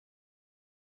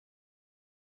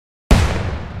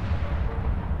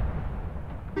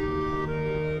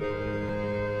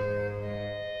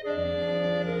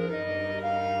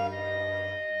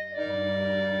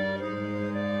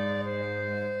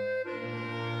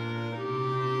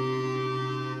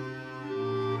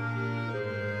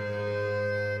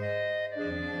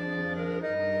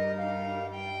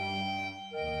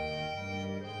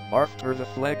After the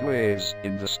flag waves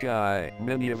in the sky,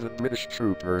 many of the British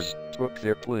troopers took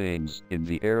their planes in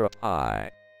the air up high.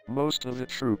 Most of the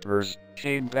troopers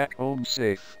came back home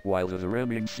safe, while the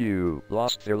remaining few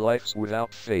lost their lives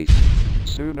without faith.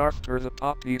 Soon after the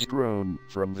poppies grown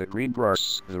from the green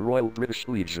grass, the Royal British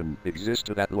Legion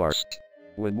existed at last.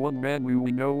 When one man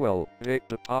we know well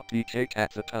baked a poppy cake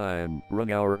at the time,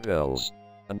 rung our bells.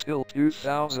 Until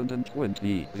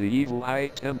 2020, the evil high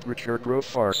temperature grew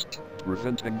fast,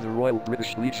 preventing the Royal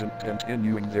British Legion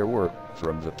continuing their work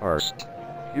from the past.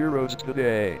 Heroes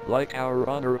today, like our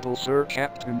Honorable Sir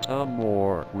Captain Tom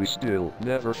Moore, we still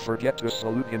never forget to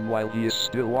salute him while he is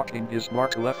still walking his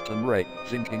mark left and right,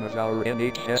 thinking of our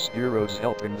NHS heroes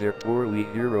helping their poorly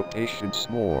hero patients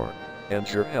more. And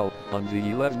your help on the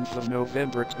 11th of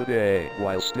November today,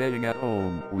 while staying at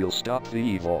home, will stop the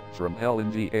evil from hell in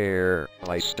the air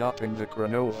by stopping the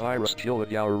coronavirus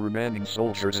killing our remaining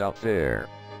soldiers out there.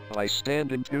 By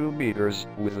standing 2 meters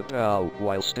with a bow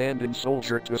while standing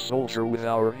soldier to soldier with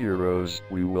our heroes,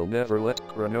 we will never let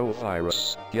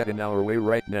coronavirus get in our way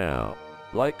right now.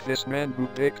 Like this man who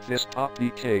baked this poppy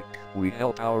cake, we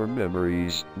help our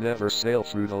memories never sail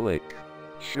through the lake.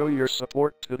 Show your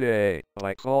support today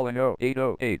by calling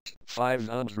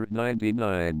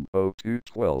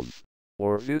 0808-599-0212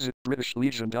 or visit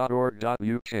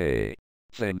britishlegion.org.uk.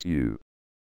 Thank you.